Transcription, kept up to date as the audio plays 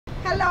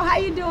Hello, how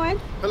you doing?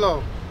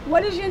 Hello.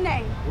 What is your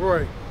name?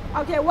 Roy.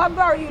 Okay, what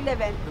borough you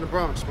live in? In the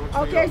Bronx.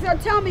 Okay, so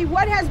tell me,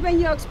 what has been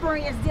your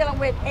experience dealing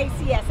with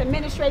ACS,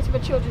 Administration for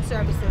Children's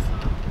Services?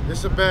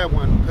 It's a bad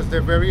one because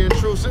they're very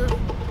intrusive.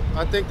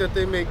 I think that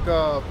they make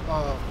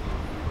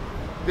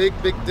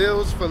big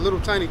deals for little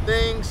tiny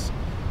things.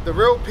 The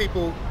real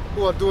people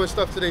who are doing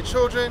stuff to their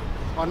children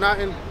are not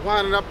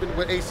winding up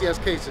with ACS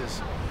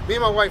cases. Me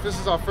and my wife, this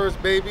is our first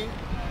baby.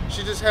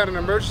 She just had an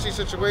emergency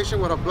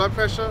situation with her blood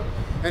pressure,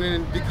 and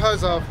then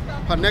because of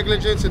her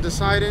negligence in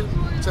deciding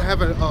to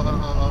have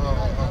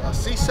a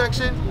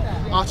C-section,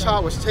 our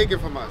child was taken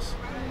from us.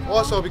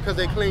 Also because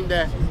they claim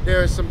that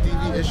there is some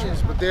DV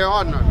issues, but there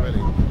are none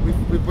really.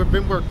 We've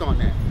been worked on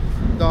that.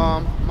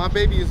 My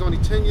baby is only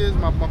 10 years,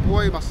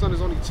 my son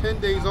is only 10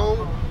 days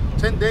old,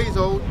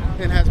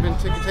 and has been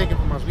taken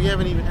from us. We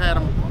haven't even had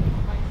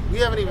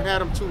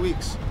him 2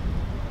 weeks.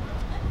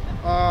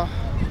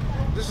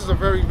 This is a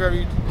very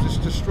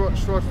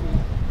distraught,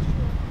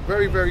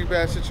 very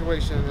bad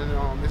situation,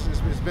 and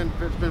it's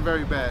been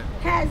very bad.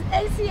 Has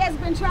ACS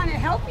been trying to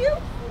help you?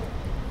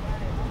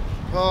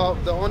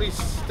 The only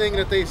thing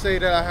that they say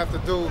that I have to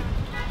do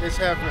is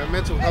have a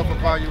mental health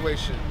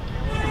evaluation,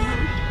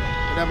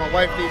 and that my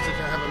wife needs to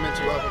have a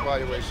mental health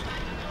evaluation.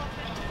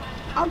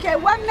 Okay,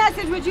 what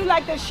message would you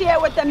like to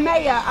share with the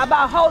mayor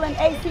about holding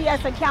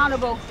ACS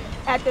accountable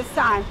at this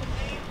time?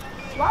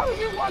 Why would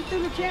you walk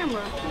through the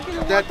camera?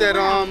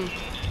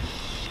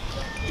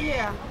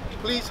 Yeah.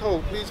 Please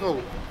hold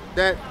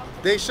that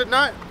they should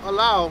not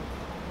allow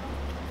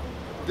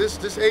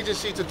this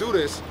agency to do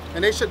this,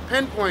 and they should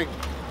pinpoint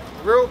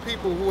real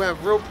people who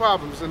have real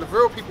problems and the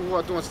real people who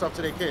are doing stuff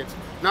to their kids,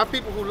 not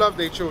people who love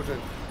their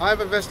children.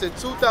 I've invested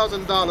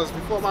 $2,000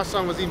 before my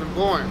son was even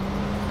born,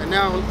 and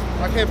now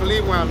I can't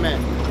believe where I'm at.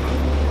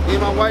 Me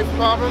and my wife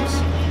problems,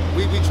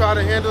 we try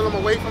to handle them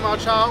away from our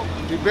child.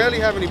 We barely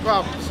have any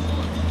problems.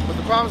 But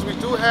the problems we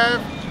do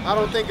have, I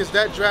don't think it's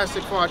that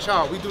drastic for our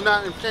child. We do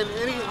not intend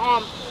any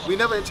harm. We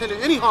never intended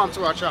any harm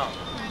to our child.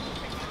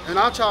 And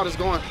our child is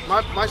gone.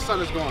 My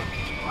son is gone.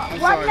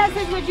 What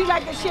message would you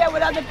like to share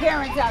with other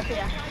parents out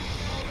there?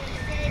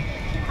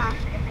 Huh?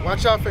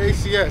 Watch out for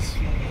ACS.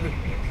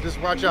 Just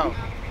watch out.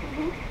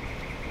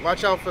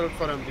 Watch out for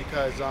them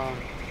because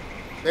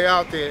they're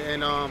out there,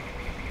 and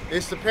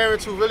it's the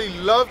parents who really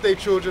love their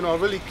children or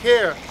really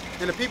care,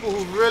 and the people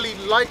who really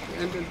like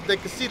and they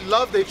can see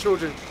love their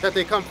children that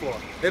they come for.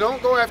 They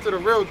don't go after the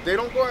real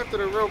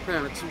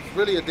parents who's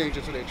really a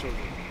danger to their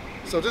children.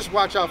 So just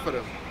watch out for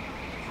them.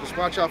 Just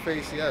watch out for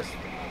ACS.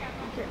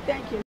 Okay, thank you.